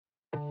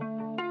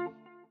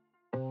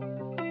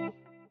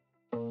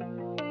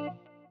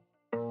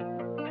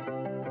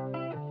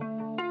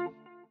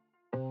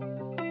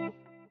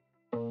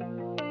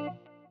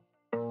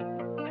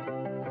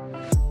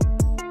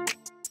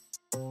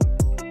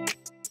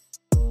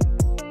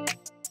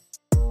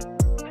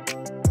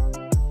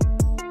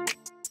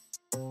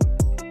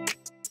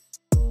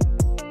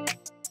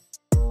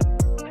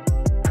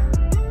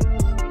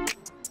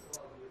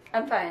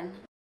I'm fine.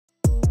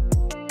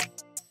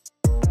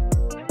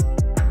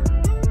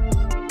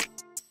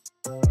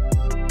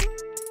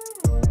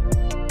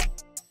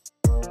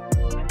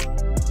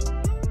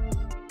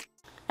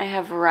 I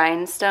have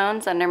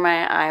rhinestones under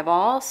my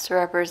eyeballs to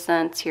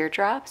represent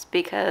teardrops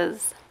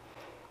because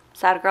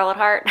sad girl at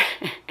heart.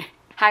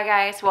 Hi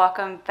guys,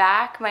 welcome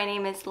back. My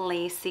name is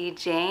Lacey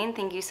Jane.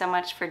 Thank you so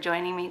much for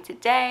joining me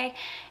today.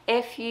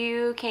 If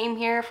you came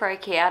here for a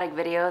chaotic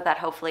video that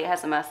hopefully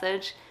has a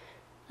message,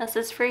 this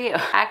is for you.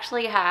 I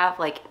actually have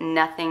like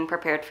nothing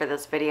prepared for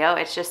this video.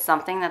 It's just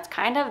something that's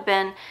kind of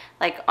been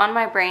like on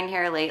my brain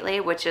here lately,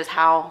 which is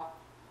how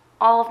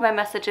all of my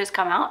messages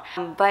come out.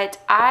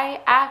 But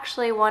I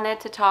actually wanted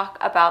to talk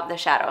about the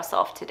shadow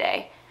self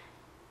today,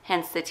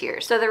 hence the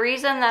tears. So the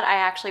reason that I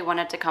actually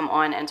wanted to come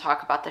on and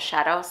talk about the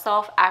shadow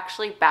self,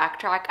 actually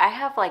backtrack, I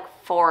have like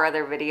 4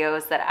 other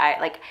videos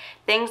that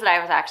things that I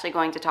was actually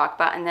going to talk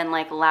about, and then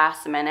like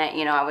last minute,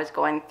 you know, I was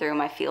going through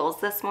my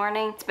feels this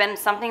morning. It's been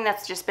something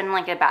that's just been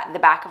like the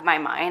back of my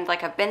mind.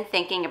 Like I've been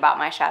thinking about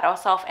my shadow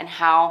self and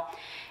how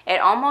it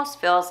almost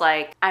feels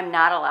like I'm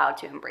not allowed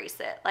to embrace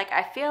it. Like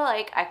I feel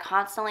like I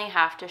constantly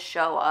have to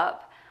show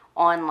up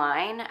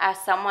online as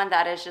someone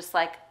that is just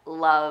like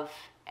love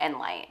and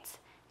light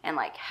and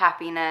like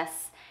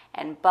happiness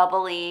and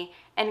bubbly.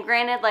 And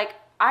granted, like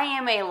I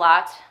am a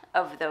lot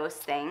of those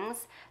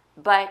things,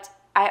 but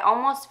I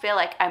almost feel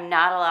like I'm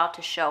not allowed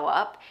to show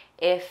up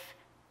if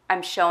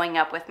I'm showing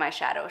up with my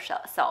shadow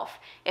self.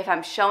 If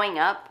I'm showing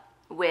up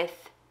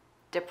with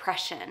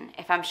depression,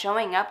 if I'm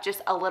showing up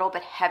just a little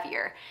bit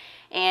heavier.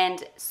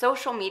 And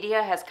social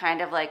media has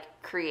kind of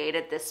like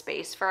created this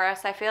space for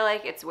us. I feel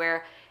like it's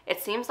where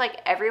it seems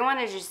like everyone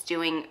is just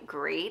doing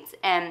great.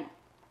 And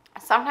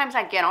sometimes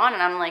I get on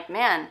and I'm like,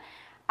 man,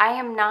 I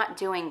am not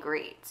doing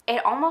great.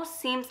 It almost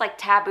seems like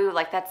taboo.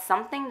 Like that's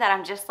something that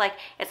I'm just like,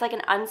 it's like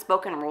an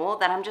unspoken rule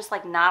that I'm just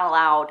like not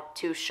allowed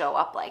to show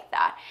up like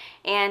that.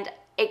 And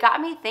it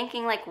got me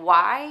thinking, like,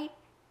 why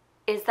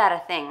is that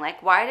a thing?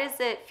 Like, why does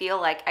it feel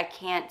like I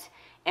can't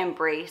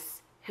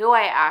embrace who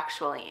I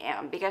actually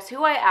am? Because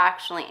who I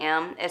actually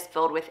am is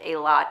filled with a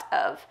lot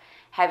of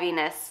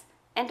heaviness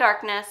and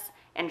darkness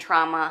and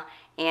trauma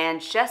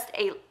and just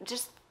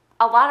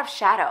a lot of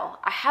shadow.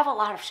 I have a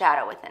lot of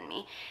shadow within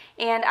me.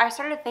 And I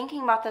started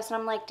thinking about this and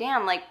I'm like,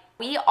 damn, like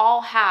we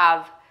all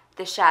have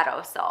the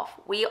shadow self.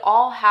 We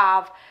all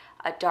have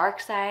a dark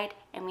side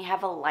and we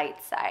have a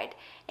light side.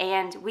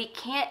 And we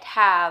can't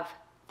have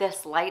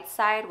this light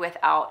side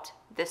without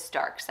this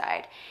dark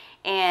side.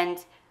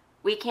 And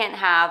we can't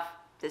have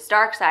this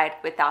dark side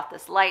without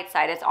this light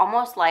side. It's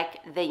almost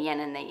like the yin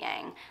and the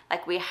yang.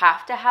 Like we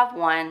have to have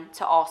one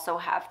to also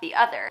have the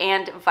other.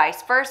 And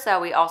vice versa,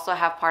 we also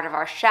have part of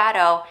our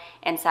shadow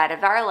inside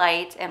of our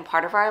light and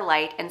part of our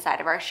light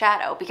inside of our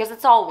shadow, because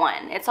it's all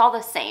one. It's all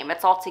the same.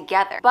 It's all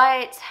together.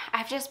 But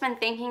I've just been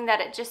thinking that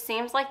it just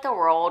seems like the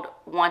world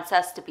wants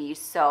us to be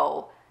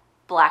so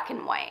black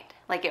and white.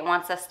 Like it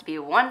wants us to be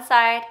one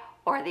side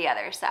or the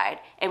other side.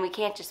 And we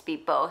can't just be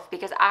both,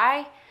 because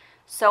I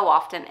so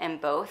often in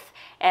both,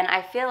 and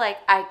I feel like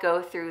I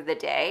go through the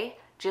day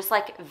just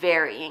like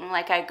varying.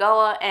 Like I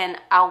go and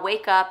I'll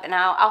wake up and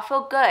I'll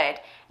feel good,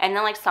 and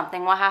then like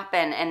something will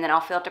happen and then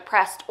I'll feel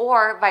depressed,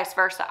 or vice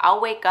versa.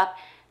 I'll wake up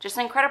just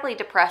incredibly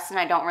depressed and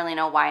I don't really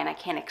know why and I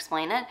can't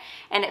explain it.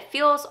 And it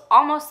feels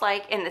almost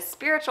like in the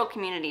spiritual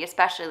community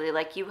especially,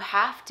 like you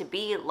have to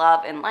be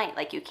love and light.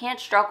 Like you can't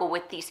struggle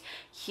with these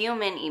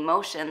human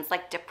emotions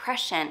like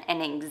depression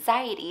and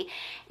anxiety,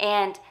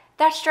 and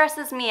that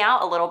stresses me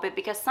out a little bit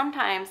because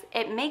sometimes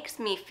it makes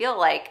me feel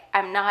like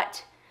I'm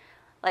not,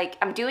 like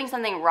I'm doing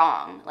something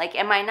wrong. Like,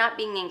 am I not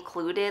being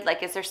included?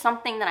 Like, is there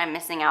something that I'm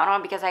missing out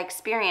on? Because I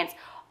experience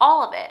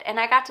all of it. And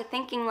I got to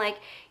thinking, like,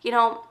 you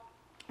know,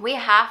 we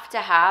have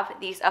to have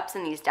these ups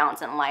and these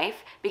downs in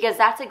life, because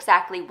that's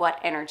exactly what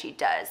energy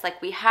does.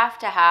 Like we have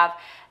to have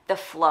the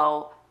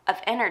flow of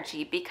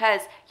energy,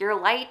 because your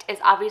light is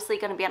obviously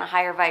going to be on a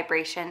higher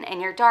vibration and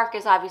your dark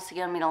is obviously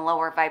going to be in a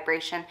lower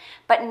vibration,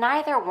 but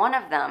neither one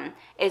of them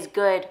is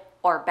good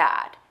or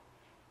bad.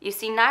 You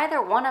see,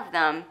 neither one of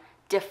them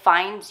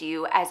defines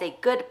you as a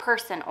good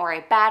person or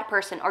a bad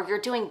person, or you're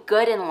doing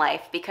good in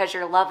life because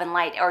you're love and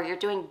light, or you're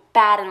doing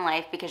bad in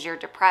life because you're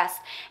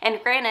depressed.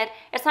 And granted,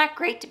 it's not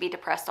great to be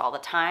depressed all the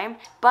time,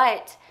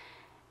 but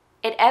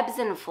it ebbs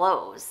and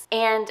flows.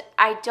 And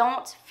I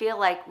don't feel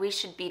like we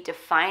should be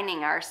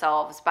defining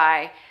ourselves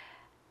by,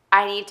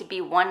 I need to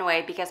be one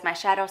way because my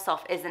shadow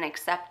self isn't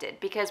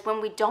accepted. Because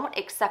when we don't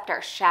accept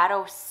our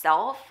shadow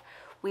self,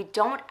 we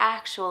don't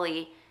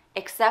actually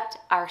accept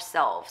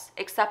ourselves,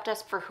 accept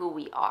us for who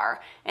we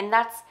are. And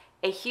that's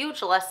a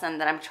huge lesson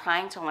that I'm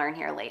trying to learn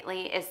here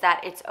lately, is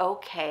that it's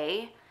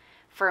okay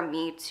for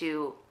me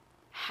to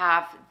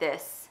have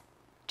this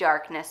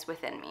darkness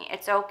within me.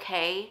 It's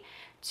okay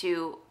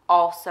to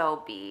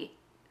also be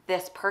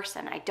this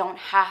person. I don't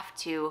have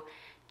to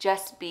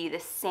just be the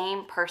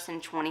same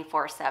person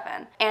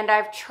 24/7. And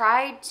I've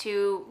tried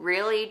to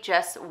really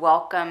just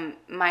welcome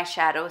my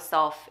shadow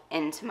self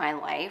into my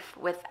life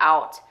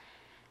without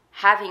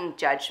having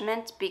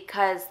judgment,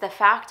 because the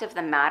fact of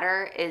the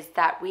matter is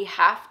that we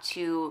have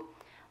to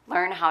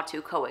learn how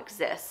to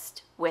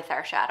coexist with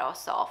our shadow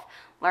self,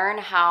 learn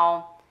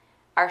how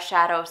our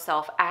shadow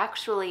self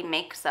actually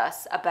makes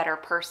us a better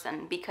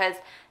person. Because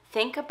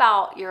think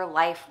about your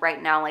life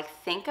right now. Like,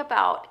 think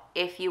about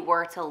if you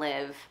were to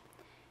live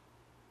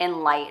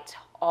in light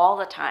all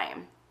the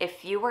time,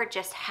 if you were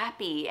just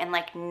happy and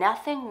like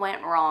nothing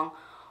went wrong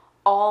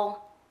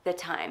all the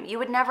time, you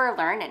would never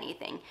learn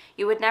anything.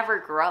 You would never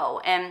grow.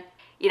 And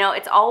you know,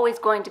 it's always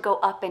going to go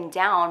up and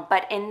down,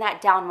 but in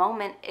that down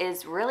moment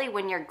is really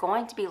when you're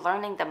going to be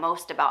learning the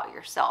most about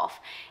yourself.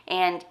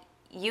 And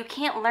you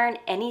can't learn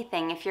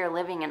anything if you're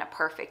living in a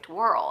perfect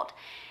world.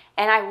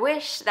 And I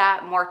wish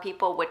that more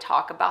people would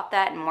talk about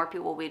that and more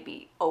people would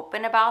be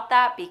open about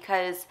that,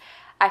 because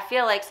I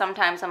feel like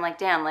sometimes I'm like,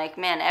 damn, like,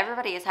 man,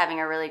 everybody is having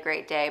a really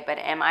great day, but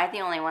am I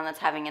the only one that's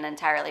having an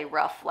entirely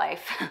rough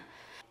life?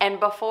 And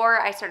before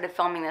I started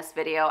filming this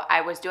video,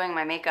 I was doing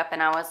my makeup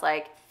and I was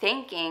like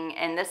thinking,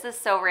 and this is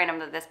so random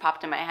that this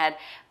popped in my head,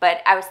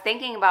 but I was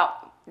thinking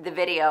about the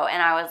video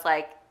and I was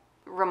like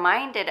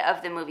reminded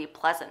of the movie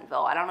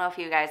Pleasantville. I don't know if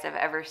you guys have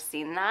ever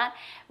seen that,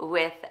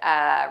 with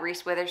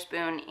Reese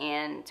Witherspoon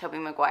and Tobey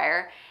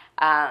Maguire.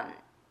 And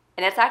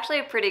it's actually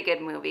a pretty good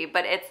movie,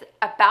 but it's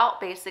about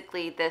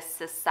basically this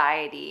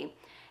society,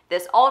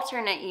 this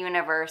alternate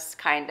universe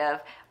kind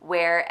of,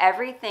 where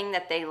everything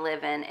that they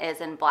live in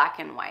is in black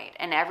and white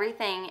and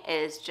everything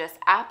is just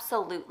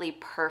absolutely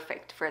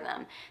perfect for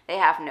them. They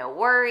have no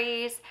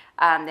worries,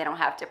 they don't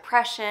have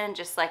depression,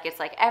 just like it's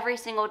like every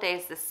single day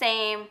is the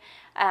same.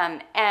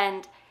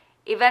 And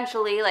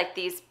eventually, like,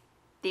 these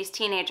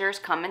teenagers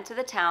come into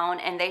the town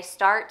and they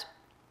start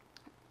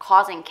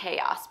causing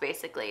chaos.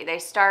 Basically, they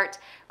start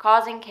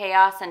causing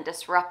chaos and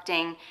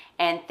disrupting,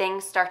 and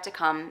things start to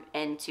come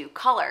into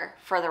color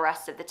for the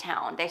rest of the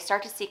town. They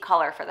start to see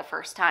color for the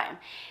first time.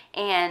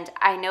 And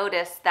I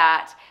noticed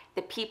that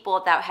the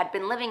people that had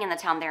been living in the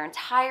town their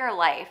entire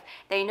life,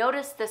 they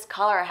noticed this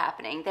color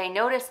happening. They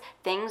noticed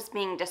things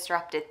being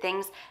disrupted,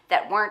 things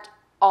that weren't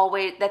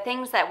always, the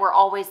things that were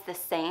always the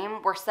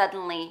same were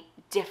suddenly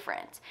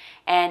different.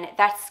 And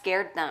that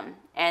scared them,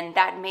 and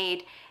that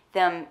made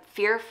them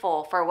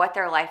fearful for what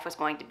their life was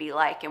going to be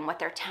like and what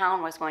their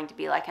town was going to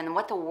be like and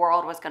what the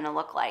world was going to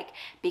look like,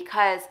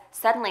 because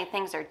suddenly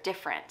things are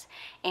different.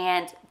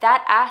 And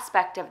that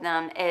aspect of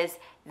them is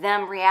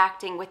them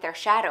reacting with their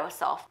shadow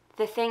self.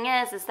 The thing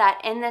is that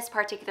in this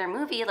particular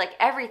movie, like,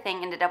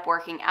 everything ended up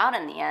working out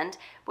in the end,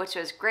 which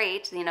was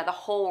great. You know, the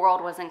whole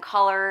world was in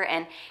color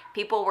and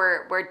people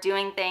were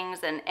doing things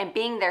and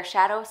being their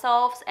shadow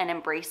selves and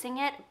embracing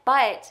it.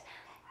 But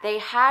they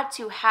had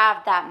to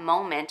have that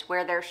moment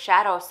where their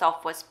shadow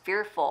self was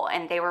fearful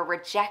and they were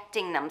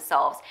rejecting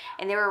themselves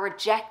and they were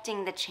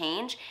rejecting the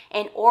change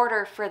in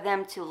order for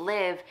them to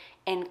live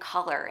in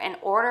color, in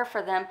order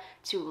for them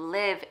to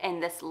live in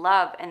this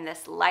love and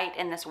this light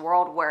in this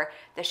world where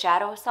the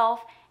shadow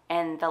self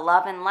and the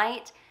love and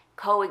light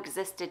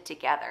coexisted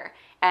together.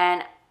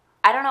 And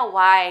I don't know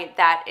why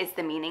that is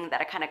the meaning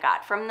that I kind of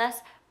got from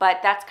this,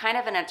 but that's kind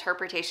of an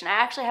interpretation. I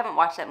actually haven't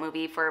watched that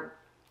movie for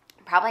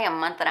probably a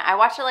month, and I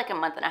watched it like a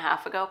month and a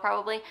half ago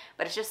probably,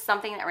 but it's just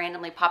something that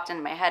randomly popped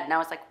into my head, and I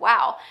was like,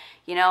 wow,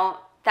 you know,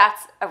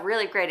 that's a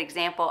really great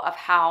example of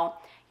how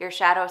your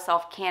shadow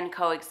self can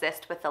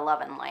coexist with the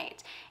love and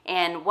light.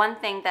 And one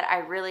thing that I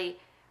really,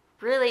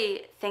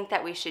 really think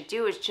that we should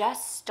do is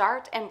just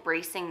start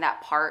embracing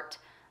that part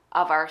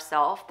of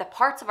ourselves, the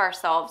parts of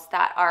ourselves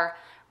that are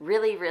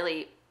really,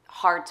 really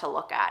hard to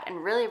look at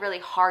and really, really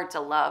hard to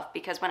love.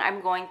 Because when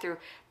I'm going through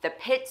the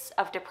pits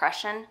of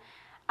depression,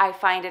 I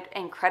find it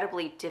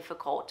incredibly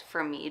difficult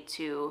for me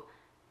to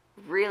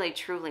really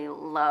truly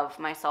love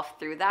myself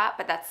through that.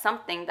 But that's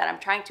something that I'm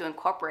trying to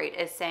incorporate,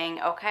 is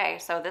saying, okay,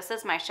 so this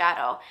is my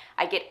shadow.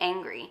 I get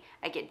angry,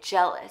 I get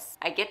jealous,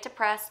 I get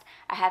depressed,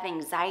 I have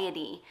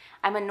anxiety.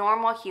 I'm a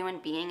normal human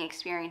being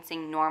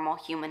experiencing normal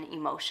human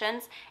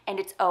emotions, and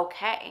it's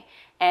okay.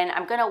 And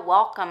I'm gonna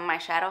welcome my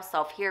shadow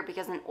self here,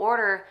 because in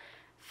order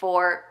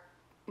for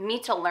me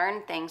to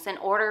learn things, in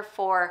order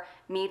for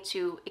me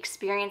to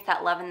experience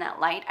that love and that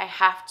light, I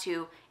have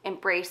to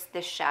embrace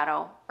this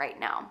shadow right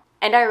now.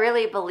 And I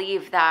really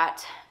believe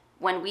that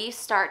when we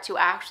start to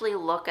actually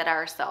look at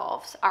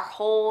ourselves, our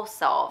whole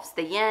selves,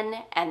 the yin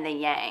and the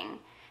yang,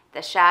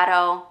 the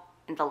shadow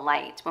and the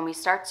light, when we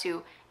start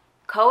to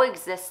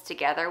coexist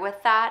together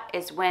with that,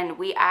 is when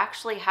we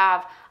actually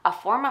have a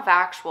form of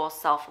actual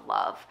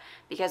self-love.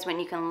 Because when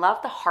you can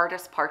love the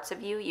hardest parts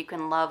of you, you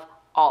can love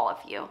all of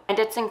you. And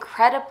it's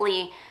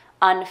incredibly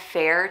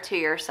unfair to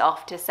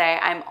yourself to say,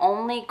 I'm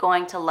only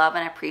going to love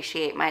and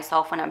appreciate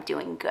myself when I'm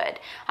doing good.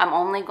 I'm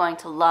only going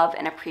to love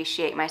and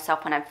appreciate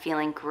myself when I'm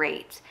feeling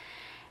great.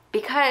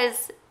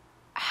 Because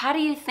how do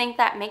you think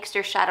that makes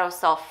your shadow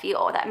self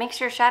feel? That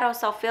makes your shadow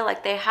self feel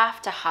like they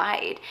have to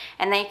hide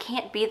and they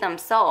can't be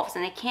themselves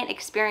and they can't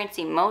experience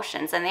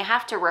emotions and they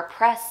have to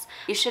repress.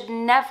 You should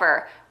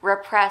never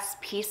repress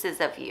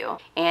pieces of you.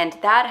 And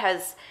that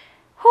has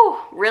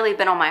really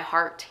been on my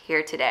heart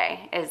here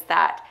today, is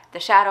that the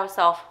shadow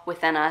self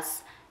within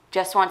us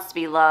just wants to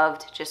be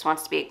loved, just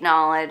wants to be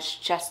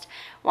acknowledged, just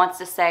wants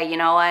to say, you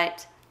know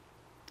what,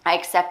 I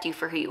accept you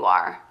for who you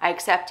are. I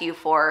accept you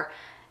for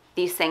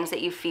these things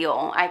that you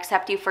feel. I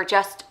accept you for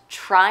just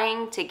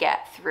trying to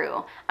get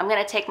through. I'm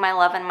gonna take my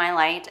love and my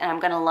light and I'm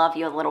gonna love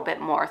you a little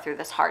bit more through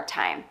this hard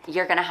time.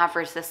 You're gonna have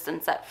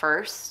resistance at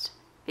first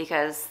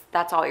because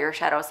that's all your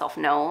shadow self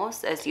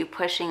knows, is you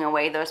pushing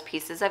away those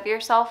pieces of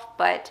yourself,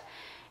 but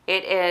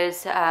it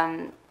is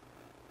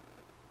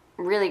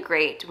really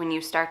great when you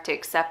start to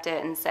accept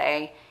it and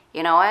say,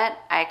 you know what,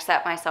 I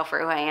accept myself for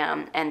who I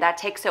am. And that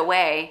takes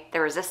away the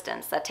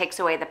resistance, that takes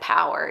away the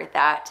power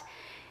that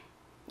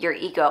your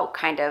ego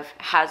kind of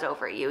has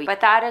over you.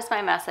 But that is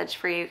my message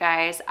for you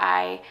guys.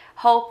 I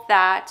hope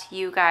that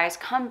you guys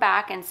come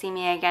back and see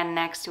me again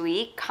next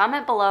week.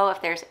 Comment below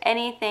if there's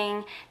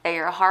anything that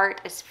your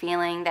heart is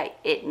feeling that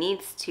it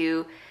needs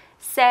to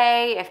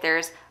say. If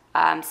there's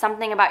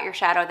something about your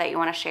shadow that you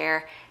want to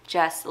share,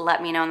 just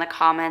let me know in the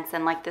comments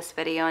and like this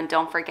video, and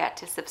don't forget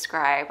to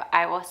subscribe.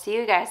 I will see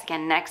you guys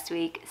again next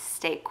week.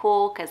 Stay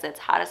cool because it's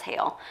hot as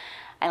hell.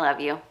 I love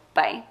you.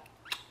 Bye.